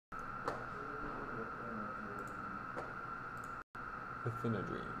within a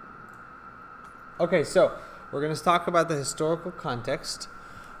dream. Okay, so we're going to talk about the historical context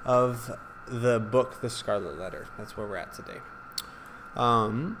of the book, The Scarlet Letter. That's where we're at today.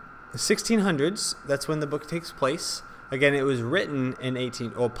 The 1600s, that's when the book takes place. Again, it was written in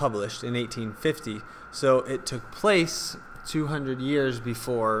published in 1850, so it took place 200 years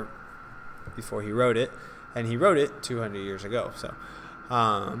before he wrote it, and he wrote it 200 years ago. So,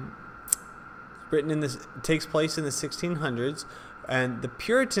 it takes place in the 1600s, and the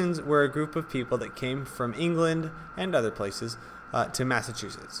Puritans were a group of people that came from England and other places to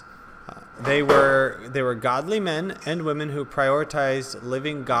Massachusetts. They were godly men and women who prioritized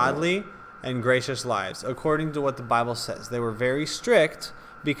living godly and gracious lives, according to what the Bible says. They were very strict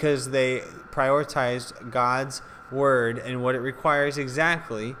because they prioritized God's word and what it requires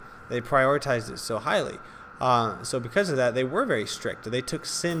exactly. They prioritized it so highly. So because of that, they were very strict. They took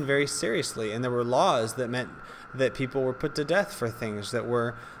sin very seriously, and there were laws that meant that people were put to death for things that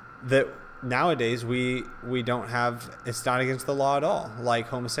nowadays we don't have. It's not against the law at all, like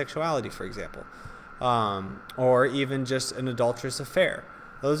homosexuality, for example, or even just an adulterous affair.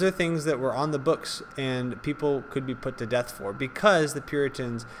 Those are things that were on the books, and people could be put to death for because the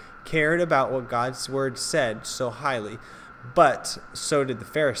Puritans cared about what God's word said so highly. But so did the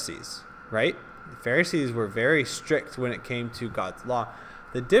Pharisees, right? The Pharisees were very strict when it came to God's law.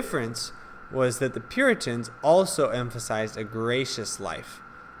 The difference was that the Puritans also emphasized a gracious life.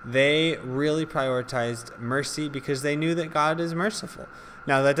 They really prioritized mercy because they knew that God is merciful.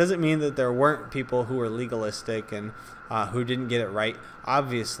 Now, that doesn't mean that there weren't people who were legalistic and who didn't get it right.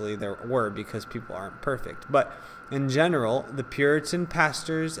 Obviously, there were, because people aren't perfect. But in general, the Puritan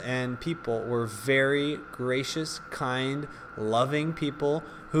pastors and people were very gracious, kind, loving people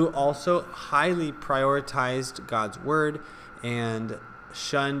who also highly prioritized God's word and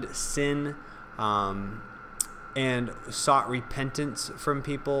shunned sin and sought repentance from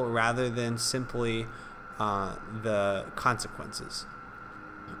people rather than simply the consequences.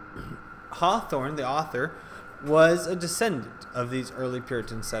 Hawthorne, the author, was a descendant of these early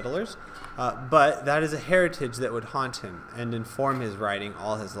Puritan settlers, but that is a heritage that would haunt him and inform his writing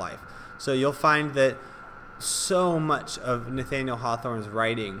all his life. So you'll find that so much of Nathaniel Hawthorne's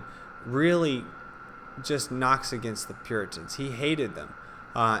writing really just knocks against the Puritans. He hated them,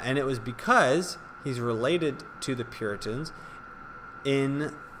 and it was because he's related to the Puritans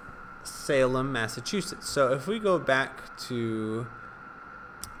in Salem, Massachusetts. So if we go back to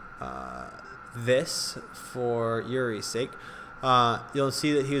this for Yuri's sake, you'll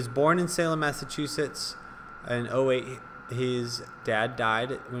see that he was born in Salem, Massachusetts in 08. His dad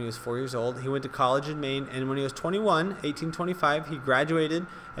died when he was 4 years old. He went to college in Maine, and when he was 21, 1825, he graduated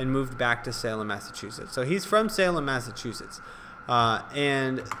and moved back to Salem, Massachusetts. So he's from Salem, Massachusetts.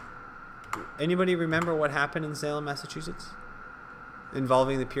 And anybody remember what happened in Salem, Massachusetts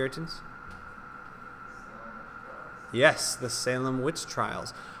involving the Puritans? Yes, the Salem witch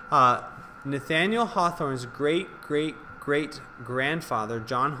trials. Nathaniel Hawthorne's great-great-great-grandfather,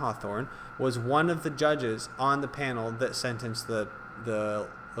 John Hawthorne, was one of the judges on the panel that sentenced the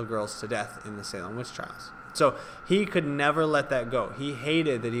little girls to death in the Salem witch trials. So he could never let that go. He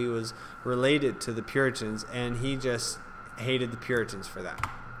hated that he was related to the Puritans, and he just hated the Puritans for that.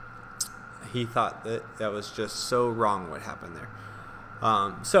 He thought that was just so wrong what happened there.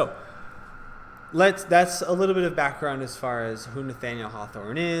 That's a little bit of background as far as who Nathaniel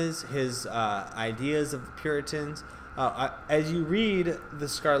Hawthorne is, his ideas of the Puritans. As you read the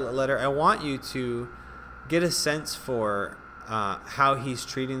Scarlet Letter, I want you to get a sense for how he's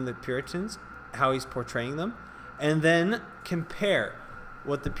treating the Puritans, how he's portraying them, and then compare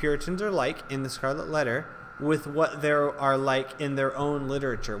what the Puritans are like in the Scarlet Letter with what they are like in their own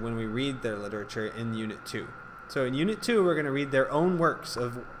literature when we read their literature in Unit 2. So in Unit 2, we're going to read their own works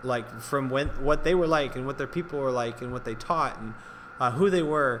of from what they were like and what their people were like and what they taught and who they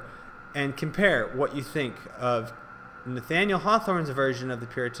were, and compare what you think of Nathaniel Hawthorne's version of the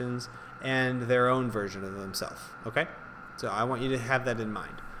Puritans and their own version of themselves. Okay? So I want you to have that in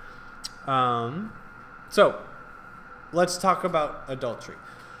mind. So let's talk about adultery.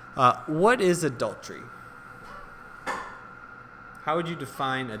 What is adultery? How would you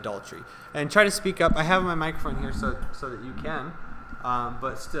define adultery? And try to speak up. I have my microphone here so that you can,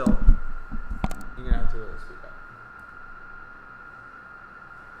 but still, you're going to have to really speak up.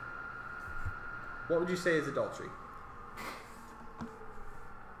 What would you say is adultery?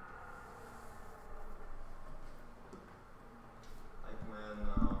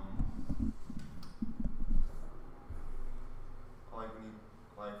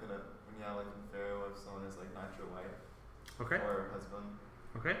 When you have like an affair with someone who's like not your wife. Okay. Or husband.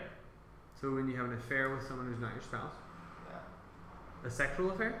 Okay. So when you have an affair with someone who's not your spouse. Yeah. A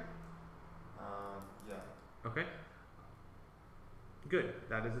sexual affair? Yeah. Okay. Good.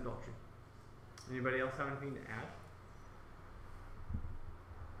 That is adultery. Anybody else have anything to add?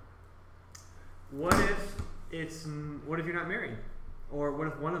 What if you're not married? Or what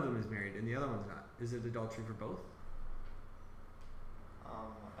if one of them is married and the other one's not? Is it adultery for both?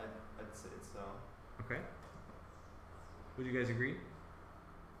 I'd say so. Okay. Would you guys agree?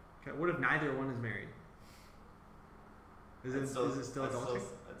 Okay. What if neither one is married? Is it still adultery?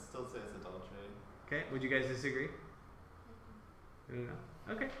 I'd still say it's adultery. Okay. Would you guys disagree? I don't know.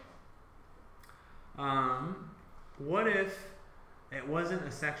 Okay. What if it wasn't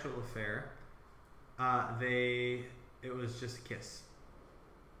a sexual affair? It was just a kiss.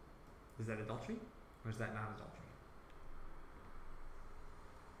 Is that adultery, or is that not adultery?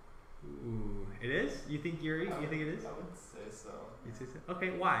 Ooh, it is. You think Yuri? You think it is? I would say so. You'd say so.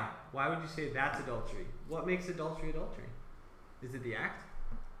 Okay, why? Why would you say that's adultery? What makes adultery adultery? Is it the act?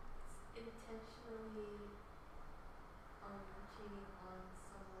 Intentionally cheating on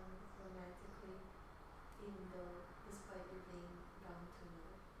someone romantically, even though despite you being bound to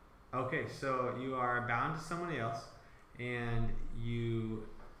another. Okay, so you are bound to somebody else, and you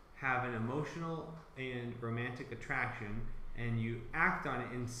have an emotional and romantic attraction, and you act on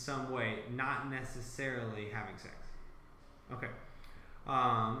it in some way, not necessarily having sex. Okay.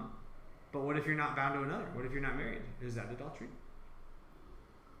 But what if you're not bound to another? What if you're not married? Is that adultery?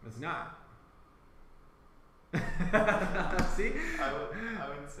 It's not. See? I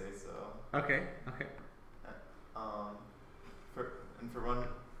would say so. Okay.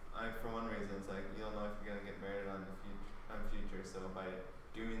 For one reason, it's like you don't know if you're gonna get married on the future. So by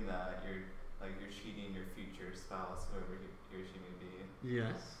doing that, you're cheating your future spouse, whoever he or she may be.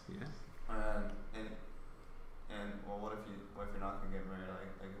 Yes. And well, what if you're not gonna get married?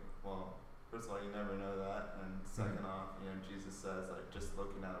 Well, first of all, you never know that, and second off, Jesus says just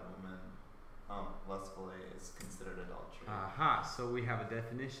looking at a woman lustfully is considered adultery. Aha! So we have a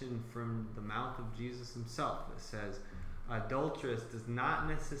definition from the mouth of Jesus himself that says adulteress does not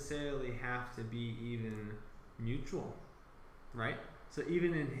necessarily have to be even mutual, right? So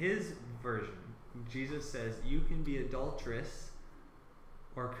even in his version, Jesus says you can be adulterous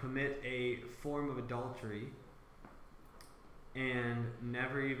or commit a form of adultery and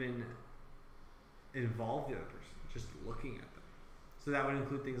never even involve the other person, just looking at them. So that would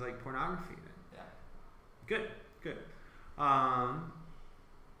include things like pornography then. Yeah. Good.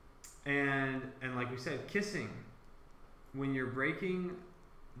 And like we said, kissing, when you're breaking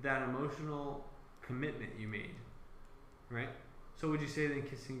that emotional commitment you made, right? So would you say then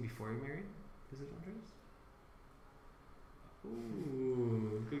kissing before you're married is adulterous?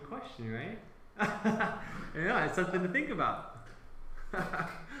 Ooh, good question, right? Yeah, it's something to think about.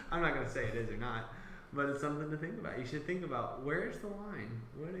 I'm not going to say it is or not, but it's something to think about. You should think about where's the line?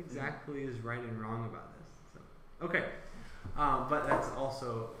 What exactly is right and wrong about this? So, okay, but that's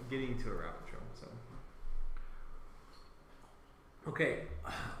also getting to a rabbit trail. So, okay,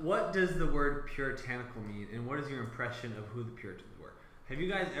 what does the word puritanical mean, and what is your impression of who the Puritans were? Have you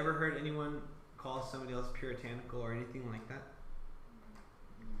guys ever heard anyone call somebody else puritanical or anything like that?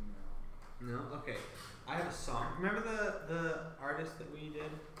 No? Okay. I have a song. Remember the artist that we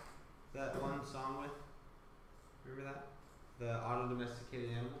did that one song with? Remember that? The auto-domesticated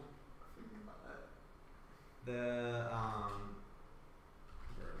animal? The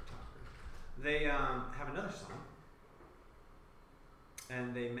they have another song,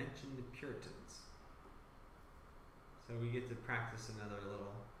 and they mention the Puritans. So we get to practice another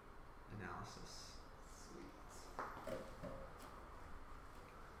little analysis. Sweet.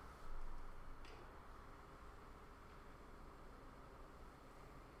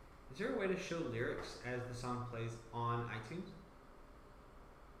 Is there a way to show lyrics as the song plays on iTunes?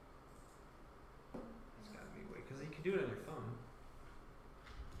 There's gotta be a way, because you can do it on your phone.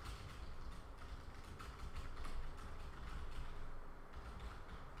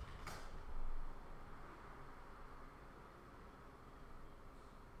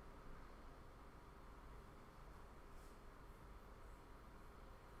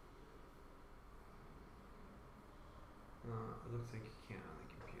 It looks like you can't on the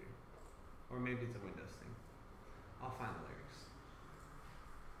computer. Or maybe it's a Windows thing. I'll find the lyrics.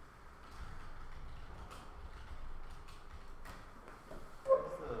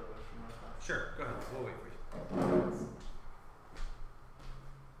 What's the question mark? Sure, go ahead. We'll wait for you.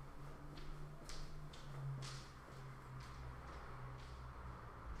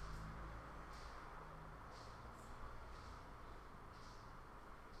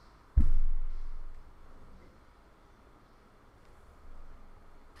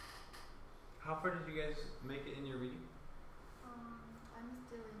 How far did you guys make it in your reading? I'm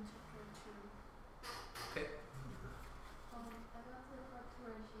still in chapter 2. Okay. I got to the part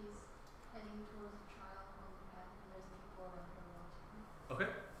where she's heading towards a trial on the path and there's people around her watching.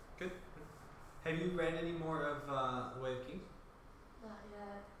 Okay. Good. Have you read any more of Way of Kings? Not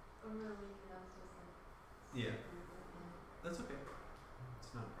yet. Or really, I was just like, Yeah. yeah. That's okay.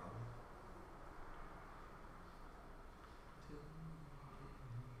 It's not a problem.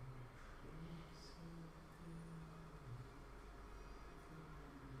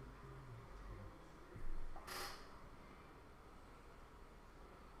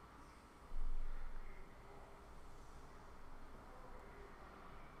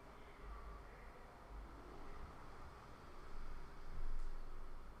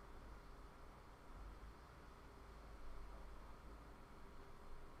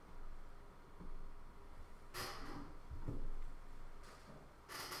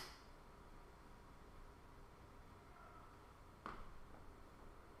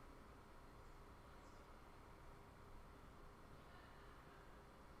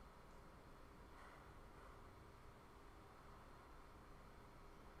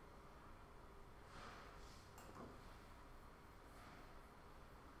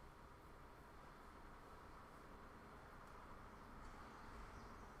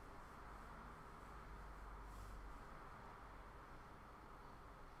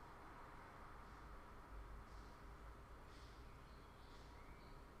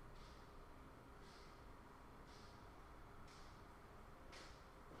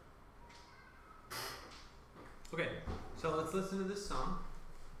 Okay, so let's listen to this song.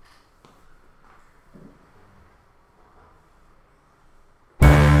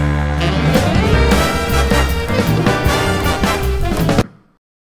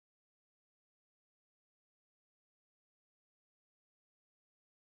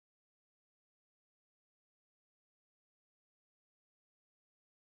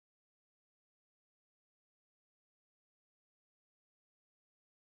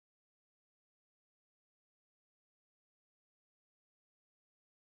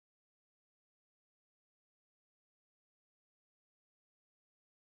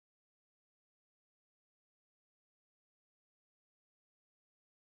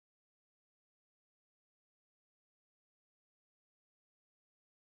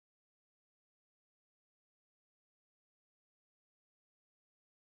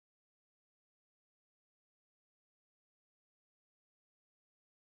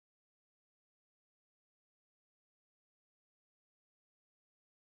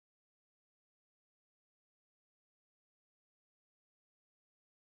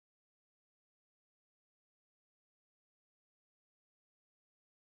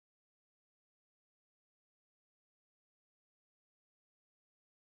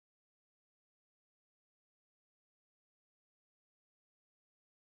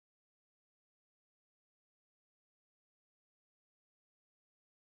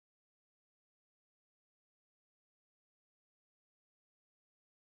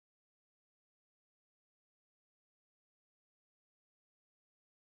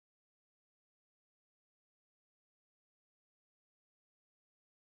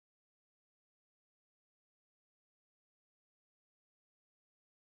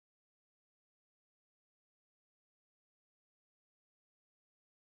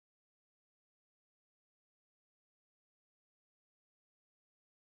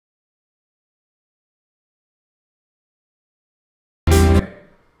 Okay,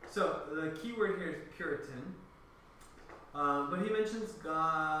 so the key word here is Puritan. But he mentions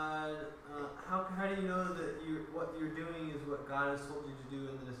God. How do you know that what you're doing is what God has told you to do,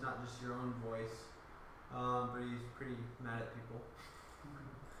 and that it's not just your own voice? But he's pretty mad at people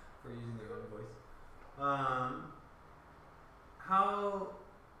for using their own voice.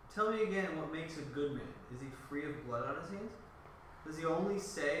 Tell me again what makes a good man. Is he free of blood on his hands? Does he only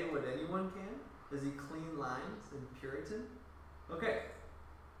say what anyone can? Does he clean lines and Puritan? Okay.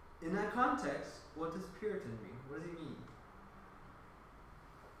 In that context, what does Puritan mean? What does he mean?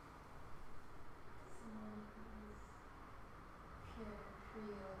 Someone who is pure,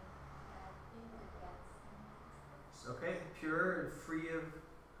 free of bad things or bad sins. Okay, pure and free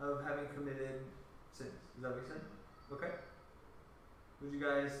of having committed sins. Is that what you said? Okay. Would you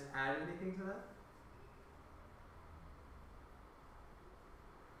guys add anything to that?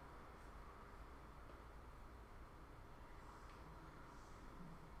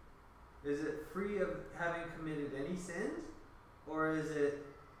 Is it free of having committed any sins? Or is it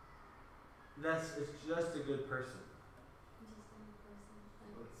it's just a good person? Just a good person.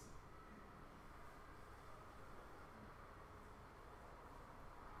 Like,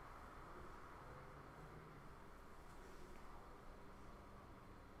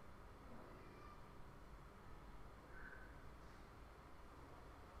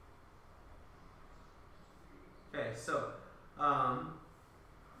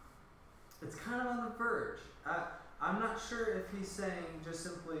 it's kind of on the verge. I'm not sure if he's saying just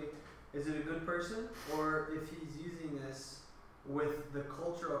simply, is it a good person, or if he's using this with the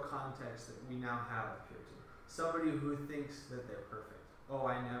cultural context that we now have of Puritan. Somebody who thinks that they're perfect. Oh,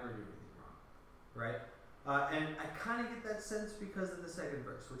 I never do anything wrong, right? And I kind of get that sense because of the second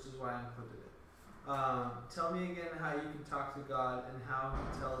verse, which is why I included it. Tell me again how you can talk to God and how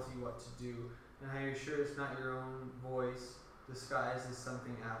He tells you what to do, and how you're sure it's not your own voice disguised as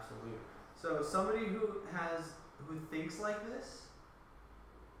something absolute. So somebody who thinks like this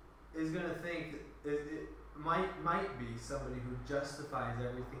is going to think it might be somebody who justifies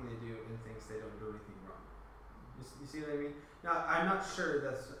everything they do and thinks they don't do anything wrong. You see what I mean? Now, I'm not sure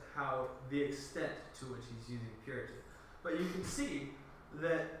that's how the extent to which he's using Puritan, but you can see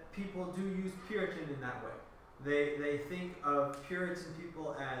that people do use Puritan in that way. They think of Puritan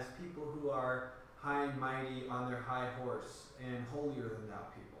people as people who are high and mighty on their high horse and holier than thou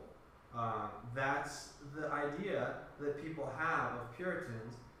people. That's the idea that people have of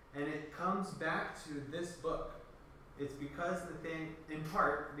Puritans, and it comes back to this book. It's because in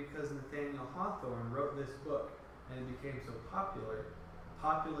part because Nathaniel Hawthorne wrote this book and it became so popular,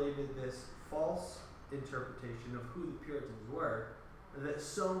 populated this false interpretation of who the Puritans were, that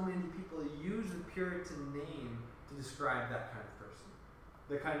so many people use the Puritan name to describe that kind of person.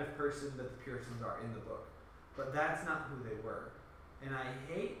 The kind of person that the Puritans are in the book. But that's not who they were. And I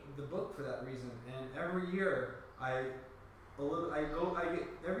hate the book for that reason. And every year I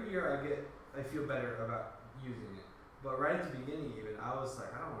feel better about using it. But right at the beginning even, I was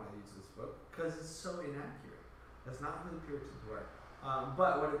like, I don't want to use this book because it's so inaccurate. That's not who the Puritans were.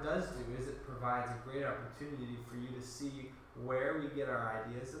 But what it does do is it provides a great opportunity for you to see where we get our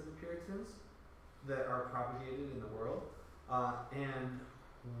ideas of the Puritans that are propagated in the world, and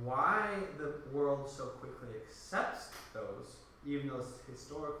why the world so quickly accepts those, even though it's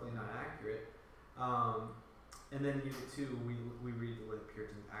historically not accurate. And then Unit 2, we read what the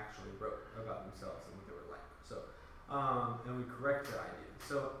Puritans actually wrote about themselves and what they were like. So, and we correct their ideas.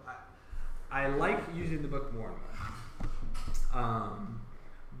 So I like using the book more and more.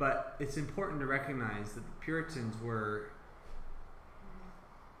 But it's important to recognize that the Puritans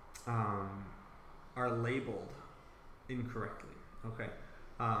are labeled incorrectly. Okay.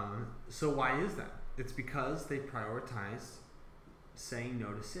 So why is that? It's because they prioritized saying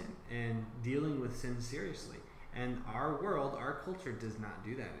no to sin and dealing with sin seriously. And our world, our culture does not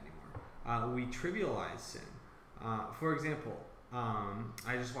do that anymore. We trivialize sin. For example,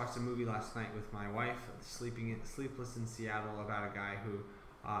 I just watched a movie last night with my wife, Sleepless in Seattle, about a guy who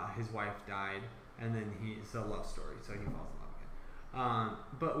his wife died, and then it's a love story, so he falls in love again.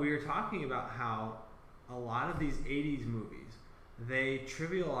 But we were talking about how a lot of these 80s movies, they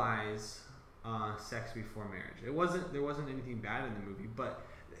trivialize sex before marriage. There wasn't anything bad in the movie, but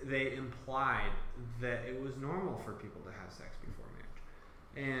they implied that it was normal for people to have sex before marriage.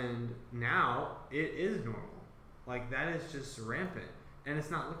 And now it is normal. Like, that is just rampant, and it's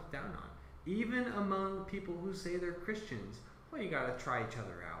not looked down on. Even among people who say they're Christians, well, you gotta try each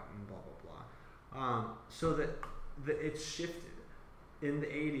other out and blah, blah, blah. So that it's shifted. In the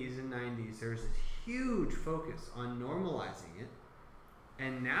 80s and 90s, there's this huge focus on normalizing it,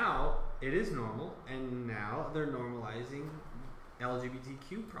 and now it is normal, and now they're normalizing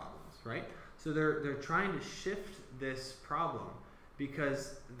LGBTQ problems, right? So they're trying to shift this problem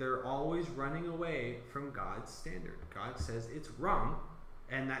because they're always running away from God's standard. God says it's wrong,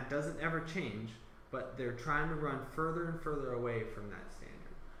 and that doesn't ever change, but they're trying to run further and further away from that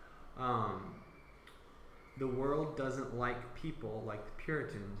standard. The world doesn't like people like the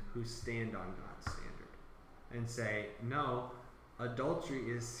Puritans who stand on God's standard and say, no, adultery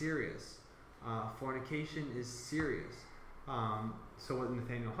is serious. Fornication is serious. So what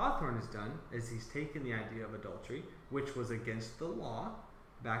Nathaniel Hawthorne has done is he's taken the idea of adultery, which was against the law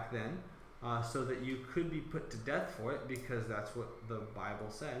back then, so that you could be put to death for it, because that's what the Bible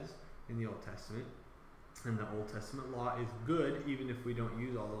says in the Old Testament. And the Old Testament law is good, even if we don't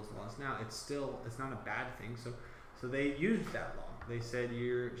use all those laws now. It's not a bad thing. So they used that law. They said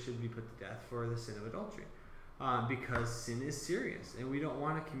you should be put to death for the sin of adultery, because sin is serious, and we don't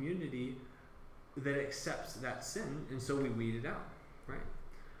want a community that accepts that sin, and so we weed it out, right?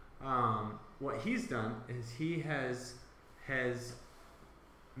 What he's done is he has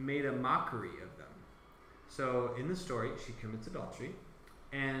made a mockery of them. So in the story, she commits adultery,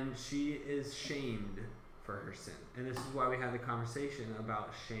 and she is shamed for her sin. And this is why we had the conversation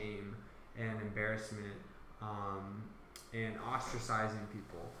about shame and embarrassment and ostracizing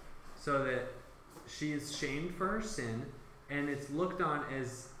people. So that she is shamed for her sin, and it's looked on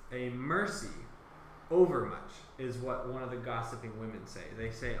as a mercy overmuch is what one of the gossiping women say. They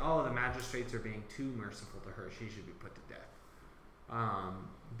say, oh, the magistrates are being too merciful to her. She should be put to death.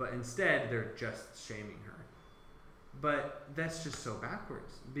 But instead, they're just shaming her. But that's just so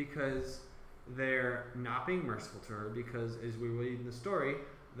backwards, because they're not being merciful to her, because as we read in the story,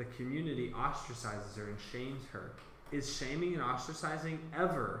 the community ostracizes her and shames her. Is shaming and ostracizing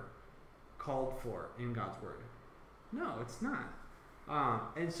ever called for in God's word? No, it's not.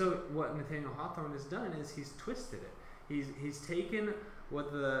 And so what Nathaniel Hawthorne has done is he's twisted it. He's taken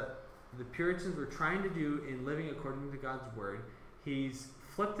what the Puritans were trying to do in living according to God's word. He's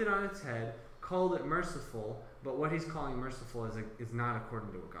flipped it on its head, called it merciful, but what he's calling merciful is not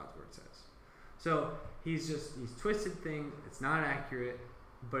according to what God's word says. So he's twisted things. It's not accurate,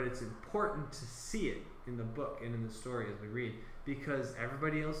 but it's important to see it in the book and in the story as we read, because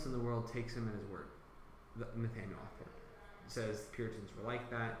everybody else in the world takes him at his word. Nathaniel Hawthorne says the Puritans were like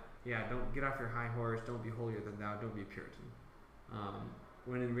that. Yeah, don't get off your high horse. Don't be holier than thou. Don't be a Puritan.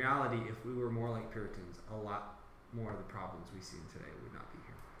 When in reality, if we were more like Puritans, a lot more of the problems we see today would not be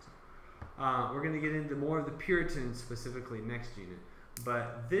here. So, we're going to get into more of the Puritans specifically next unit.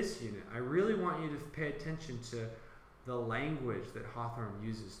 But this unit, I really want you to pay attention to the language that Hawthorne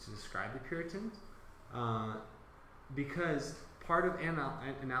uses to describe the Puritans, because part of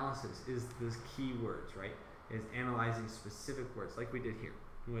analysis is these key words, right? Is analyzing specific words, like we did here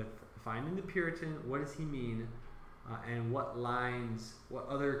with finding the Puritan. What does he mean, and what lines, what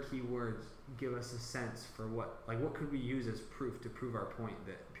other key words give us a sense for what could we use as proof to prove our point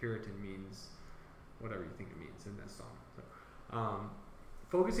that Puritan means whatever you think it means in that song. So,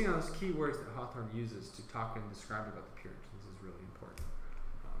 focusing on those key words that Hawthorne uses to talk and describe about the Puritans is really important.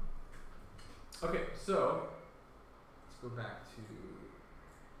 Okay, so let's go back to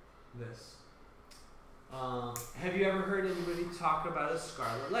this. Have you ever heard anybody talk about a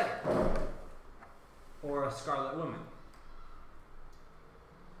scarlet letter or a scarlet woman?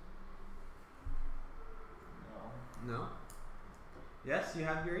 No. No? Yes, you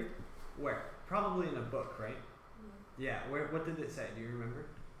have, Yuri? Where? Probably in a book, right? Yeah. Where? What did it say? Do you remember?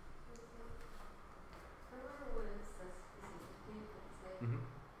 I remember what it says specifically. It's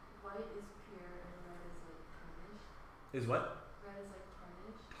like white is pure and red is like tarnished. Is what? Red is like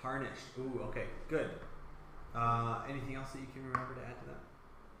tarnished. Tarnished. Ooh, okay, good. Anything else that you can remember to add to that?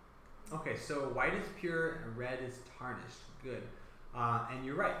 Okay, so white is pure and red is tarnished. Good. And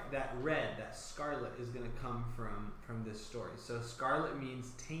you're right, that red, that scarlet, is going to come from this story. So scarlet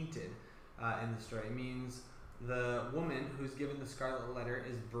means tainted in the story. It means the woman who's given the scarlet letter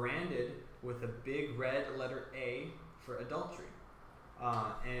is branded with a big red letter A for adultery.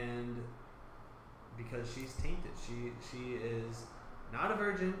 And because she's tainted. She is not a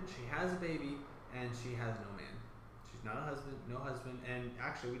virgin, she has a baby, and she has no man. She's not a husband, no husband, and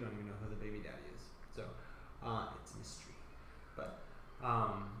actually we don't even know who the baby daddy is. So it's a mystery. But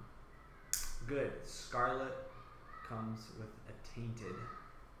good. Scarlet comes with a tainted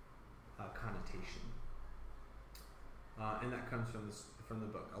connotation. And that comes from the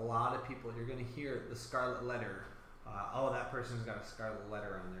book. A lot of people, you're going to hear the scarlet letter. That person's got a scarlet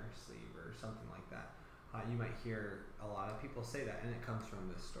letter on their sleeve or something like that. You might hear a lot of people say that, and it comes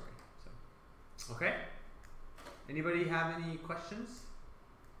from this story. So, okay. Anybody have any questions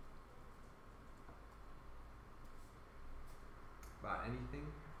about anything?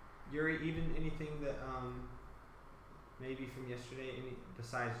 Yuri, even anything that maybe from yesterday,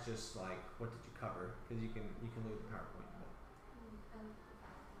 besides just like what did you cover? Because you can look at the PowerPoint.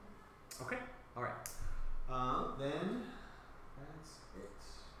 But. Okay. All right. Then that's it.